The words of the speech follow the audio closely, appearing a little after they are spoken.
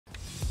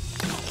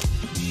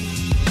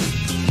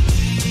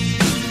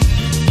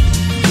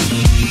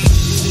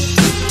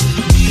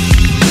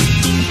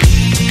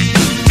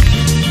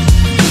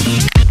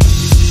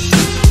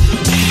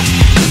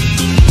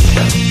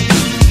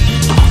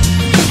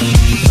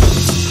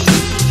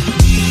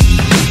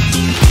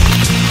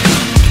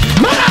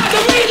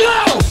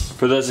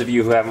For those of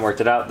you who haven't worked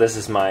it out, this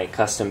is my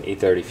custom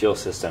E30 fuel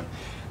system.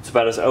 It's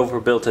about as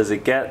overbuilt as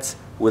it gets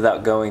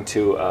without going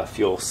to a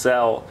fuel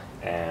cell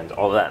and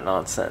all that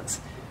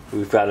nonsense.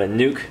 We've got a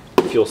nuke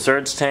fuel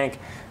surge tank.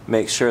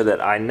 Make sure that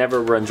I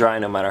never run dry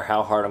no matter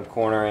how hard I'm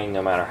cornering,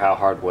 no matter how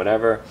hard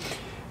whatever.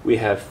 We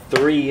have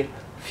 3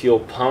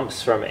 fuel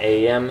pumps from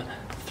AEM,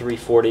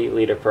 340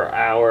 liter per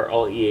hour,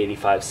 all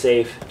E85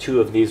 safe.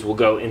 2 of these will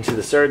go into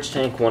the surge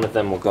tank, 1 of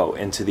them will go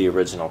into the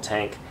original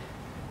tank.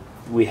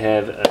 We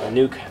have a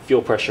nuke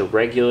fuel pressure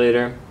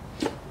regulator.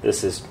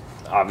 This is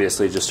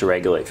obviously just to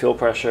regulate fuel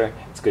pressure.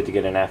 It's good to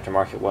get an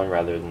aftermarket one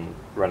rather than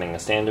running a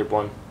standard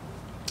one.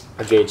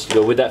 A gauge to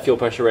go with that fuel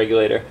pressure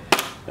regulator.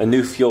 A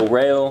new fuel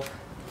rail.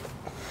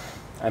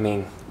 I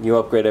mean, you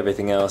upgrade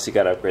everything else, you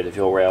gotta upgrade the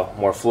fuel rail,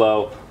 more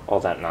flow, all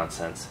that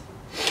nonsense.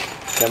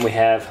 Then we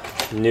have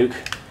nuke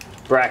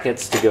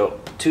brackets to go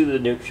to the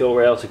nuke fuel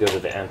rail to go to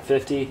the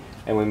M50,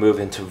 and we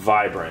move into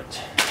Vibrant.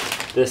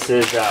 This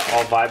is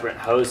all Vibrant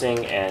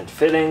hosing and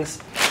fittings.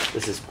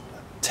 This is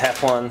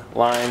Teflon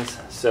lines,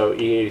 so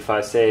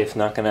E85 safe,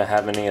 not gonna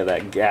have any of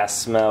that gas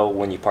smell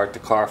when you park the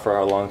car for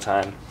a long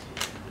time.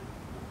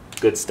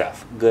 Good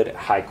stuff, good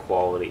high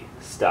quality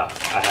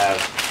stuff. I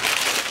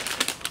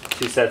have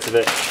 2 sets of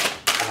it.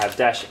 I have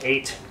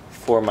 -8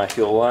 for my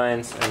fuel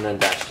lines and then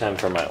 -10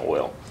 for my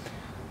oil.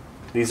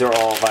 These are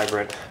all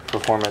Vibrant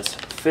performance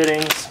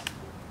fittings.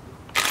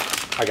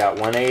 I got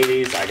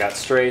 180s, I got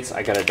straights,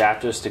 I got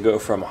adapters to go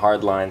from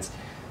hard lines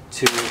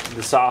to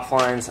the soft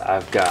lines.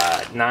 I've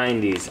got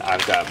 90s,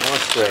 I've got more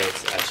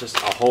straights. It's just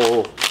a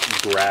whole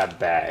grab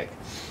bag.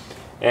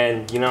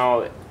 And you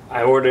know,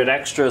 I ordered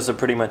extras of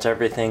pretty much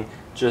everything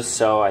just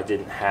so I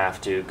didn't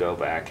have to go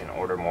back and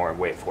order more and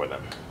wait for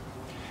them.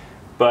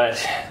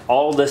 But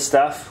all this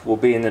stuff will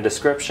be in the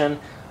description.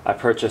 I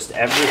purchased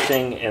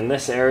everything in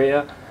this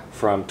area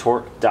from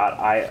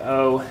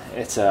torque.io.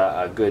 It's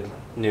a good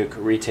nuke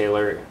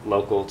retailer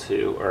local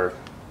to, or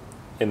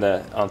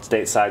on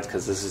state sides,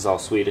 because this is all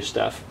Swedish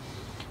stuff.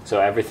 So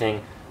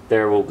everything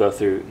there will go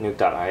through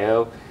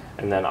nuke.io,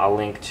 and then I'll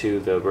link to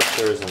the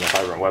brochures and the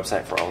Vibrant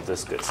website for all of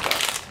this good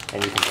stuff.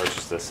 And you can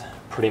purchase this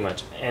pretty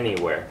much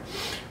anywhere.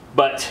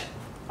 But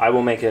I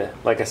will make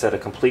like I said, a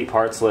complete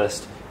parts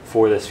list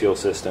for this fuel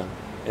system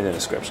in the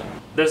description.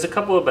 There's a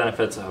couple of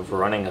benefits of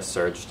running a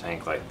surge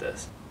tank like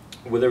this.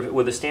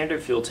 With a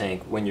standard fuel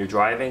tank, when you're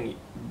driving,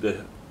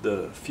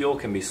 the fuel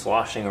can be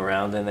sloshing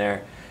around in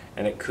there,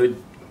 and it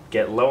could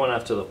get low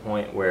enough to the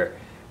point where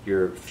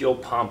your fuel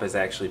pump is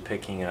actually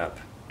picking up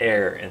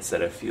air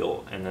instead of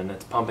fuel, and then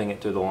it's pumping it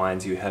through the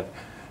lines. You have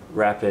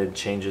rapid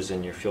changes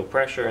in your fuel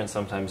pressure, and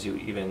sometimes you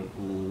even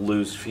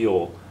lose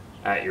fuel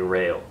at your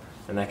rail,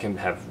 and that can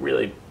have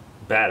really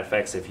bad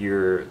effects if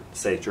you're,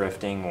 say,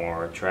 drifting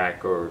or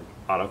track or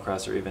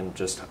autocross or even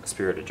just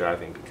spirited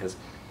driving, because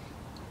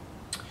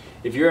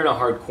if you're in a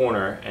hard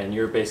corner and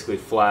you're basically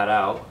flat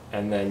out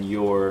and then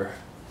your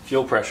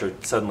fuel pressure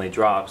suddenly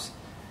drops,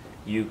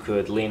 you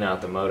could lean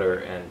out the motor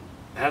and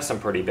have a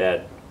pretty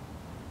bad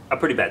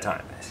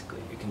time,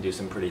 basically. You can do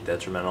some pretty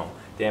detrimental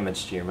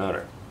damage to your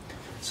motor.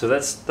 So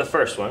that's the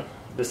first one.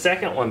 The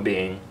second one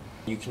being,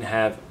 you can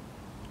have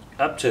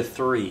up to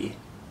 3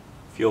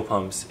 fuel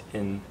pumps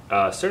in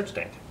a surge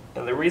tank.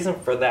 And the reason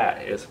for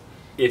that is,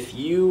 if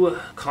you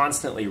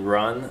constantly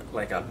run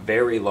like a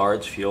very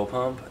large fuel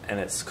pump and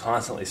it's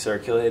constantly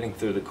circulating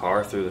through the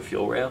car, through the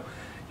fuel rail,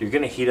 you're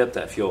going to heat up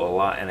that fuel a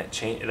lot, and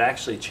it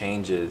actually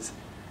changes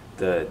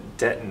the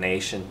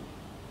detonation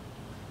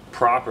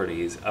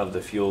properties of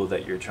the fuel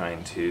that you're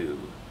trying to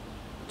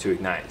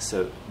ignite.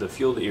 So the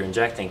fuel that you're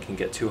injecting can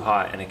get too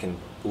hot and it can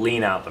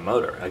lean out the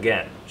motor,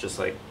 again, just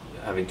like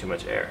having too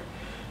much air.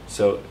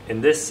 So in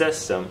this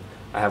system,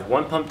 I have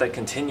 1 pump that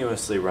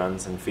continuously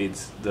runs and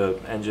feeds the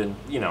engine,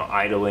 you know,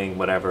 idling,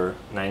 whatever,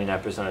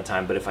 99% of the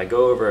time. But if I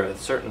go over a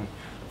certain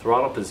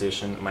throttle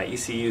position, my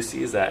ECU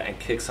sees that and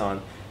kicks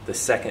on the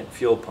second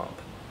fuel pump.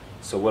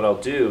 So what I'll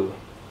do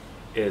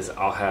is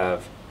I'll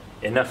have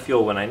enough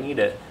fuel when I need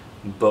it,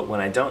 but when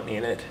I don't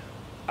need it,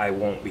 I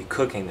won't be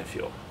cooking the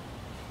fuel.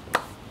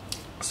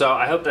 So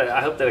I hope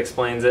that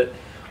explains it,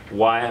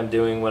 why I'm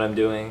doing what I'm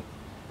doing,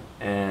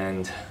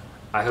 and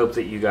I hope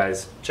that you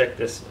guys check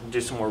this,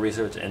 do some more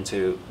research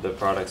into the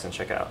products and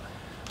check out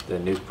the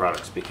nuke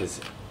products,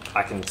 because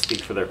I can speak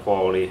for their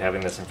quality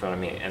having this in front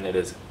of me, and it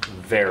is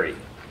very,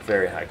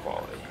 very high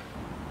quality.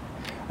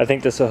 I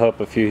think this will help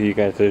a few of you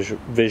guys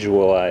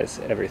visualize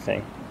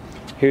everything.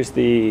 Here's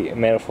the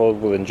manifold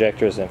with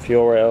injectors and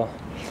fuel rail.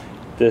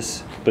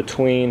 This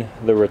between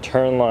the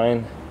return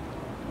line,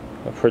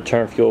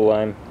 return fuel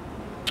line,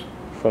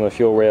 from the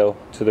fuel rail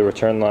to the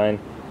return line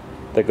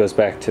that goes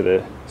back to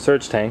the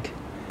surge tank.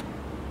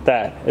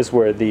 That is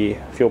where the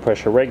fuel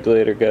pressure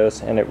regulator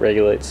goes, and it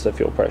regulates the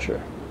fuel pressure.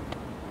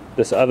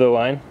 This other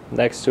line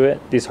next to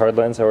it, these hard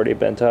lines are already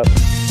bent up.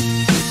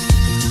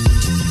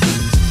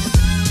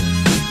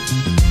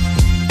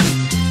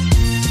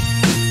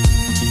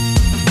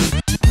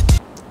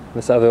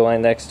 This other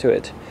line next to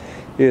it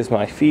is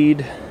my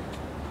feed,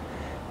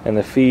 and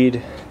the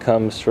feed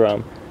comes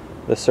from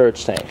the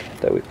surge tank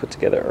that we put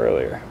together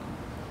earlier.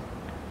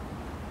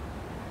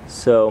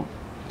 So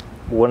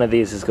one of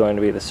these is going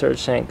to be the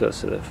surge tank,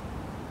 goes to the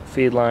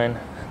feed line,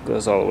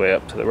 goes all the way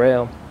up to the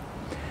rail,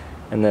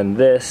 and then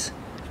this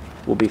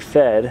will be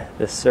fed,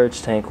 this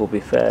surge tank will be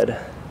fed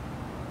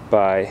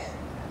by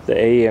the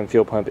AEM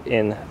fuel pump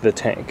in the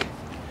tank.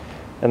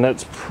 And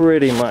that's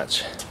pretty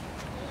much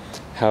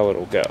how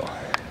it'll go.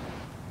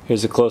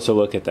 Here's a closer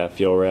look at that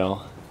fuel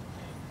rail.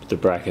 The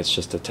brackets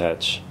just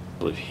attach, I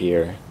believe,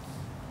 here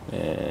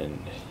and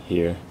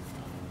here.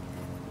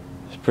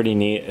 It's pretty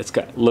neat. It's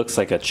got, looks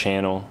like a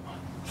channel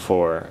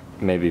for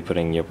maybe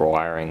putting your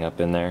wiring up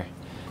in there,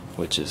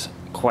 which is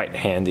quite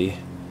handy.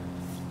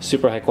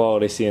 Super high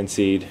quality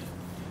CNC'd,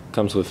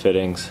 comes with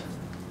fittings.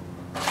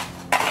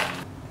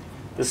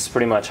 This is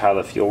pretty much how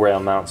the fuel rail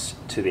mounts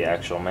to the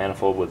actual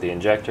manifold with the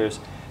injectors.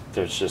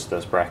 There's just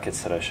those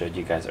brackets that I showed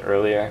you guys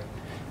earlier.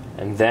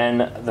 And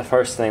then the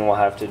first thing we'll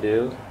have to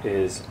do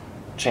is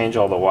change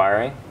all the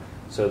wiring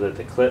so that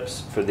the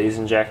clips for these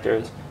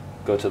injectors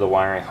go to the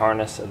wiring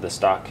harness of the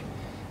stock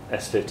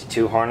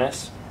S52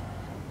 harness.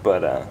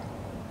 But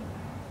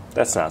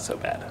that's not so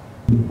bad.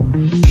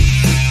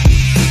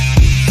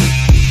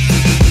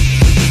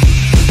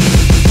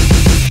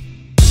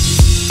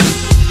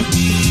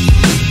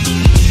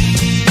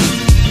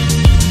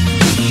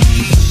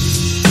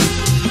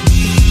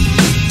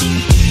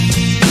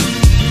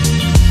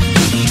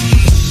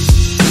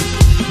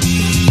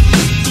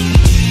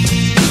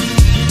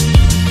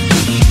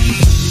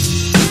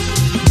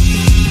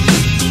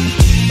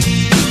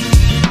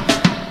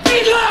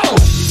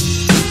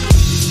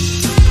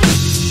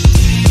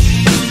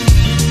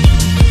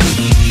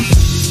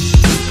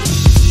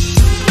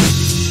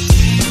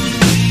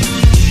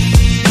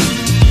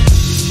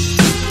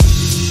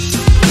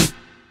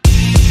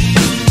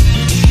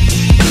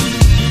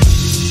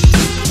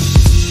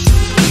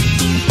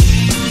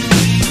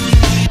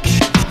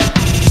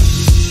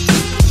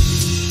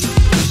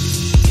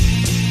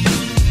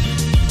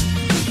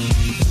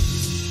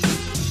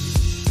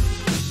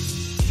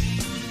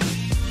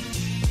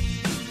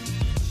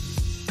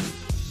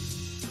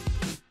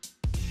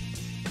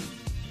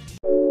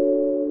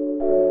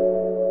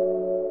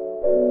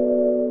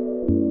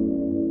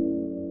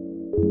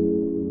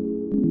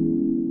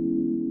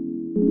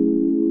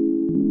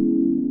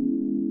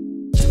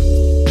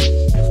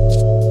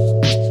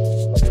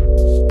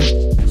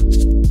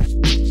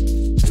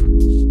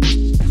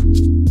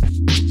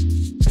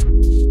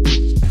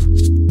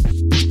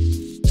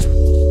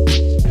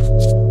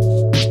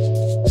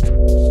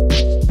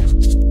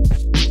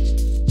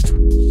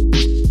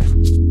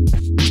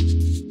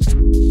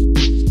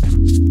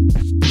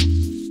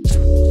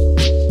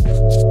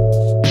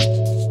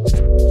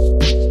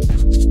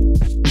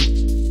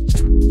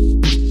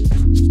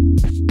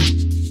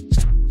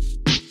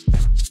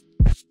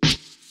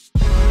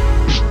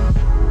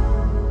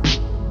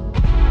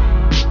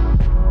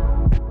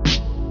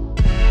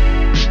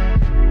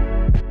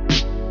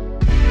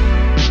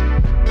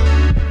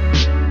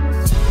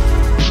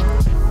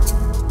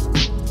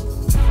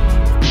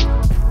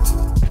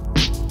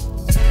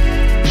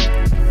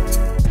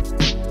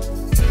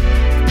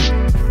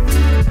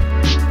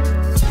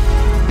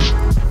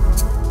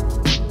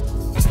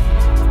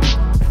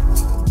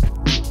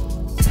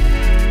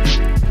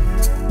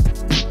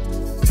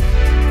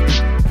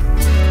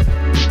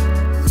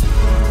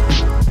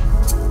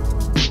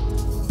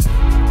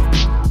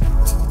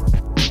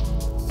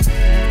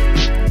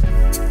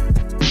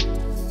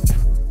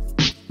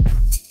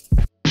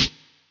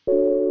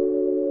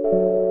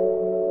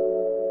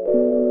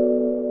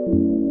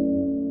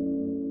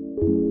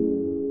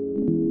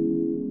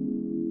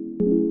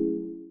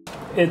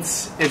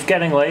 It's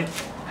getting late.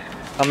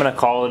 I'm gonna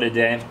call it a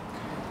day,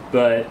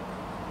 but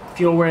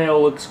fuel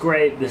rail looks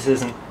great.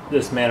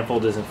 This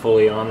manifold isn't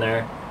fully on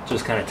there.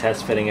 Just kind of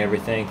test fitting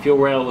everything. Fuel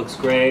rail looks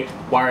great.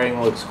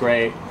 Wiring looks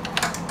great.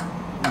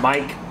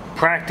 Mike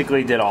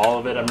practically did all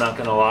of it. I'm not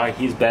gonna lie.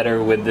 He's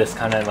better with this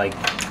kind of like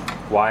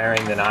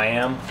wiring than I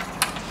am.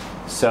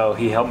 So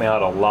he helped me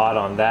out a lot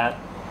on that.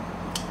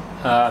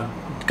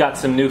 Got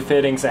some new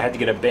fittings. I had to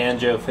get a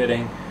banjo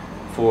fitting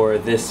for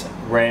this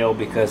rail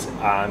because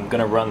I'm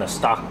gonna run the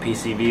stock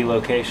PCV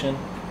location,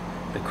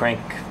 the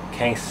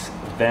crankcase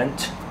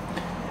vent,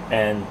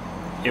 and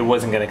it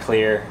wasn't gonna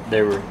clear.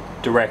 They were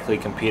directly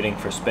competing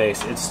for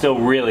space. It's still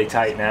really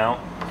tight now,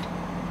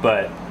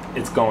 but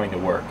it's going to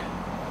work.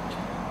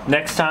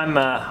 Next time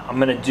I'm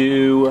gonna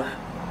do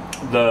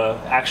the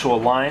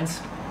actual lines,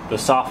 the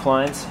soft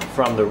lines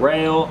from the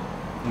rail.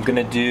 I'm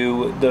gonna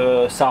do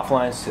the soft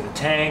lines to the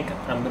tank.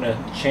 I'm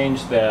gonna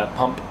change the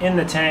pump in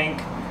the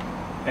tank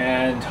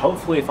and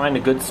hopefully find a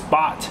good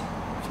spot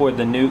for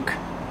the nuke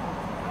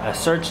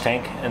surge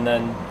tank, and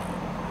then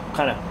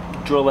kind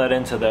of drill that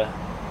into the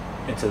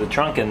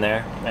trunk in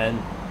there and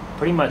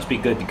pretty much be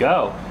good to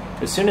go.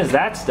 As soon as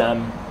that's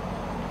done,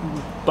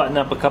 button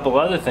up a couple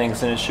other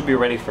things and it should be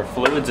ready for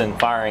fluids and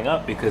firing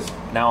up, because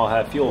now I'll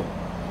have fuel.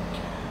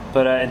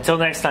 But until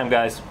next time,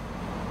 guys,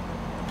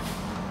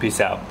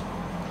 peace out.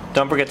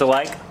 Don't forget to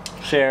like,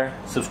 share,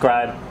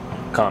 subscribe,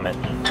 comment.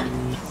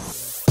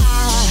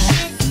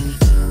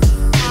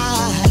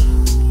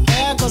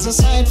 was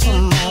a sight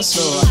for my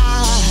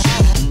soul.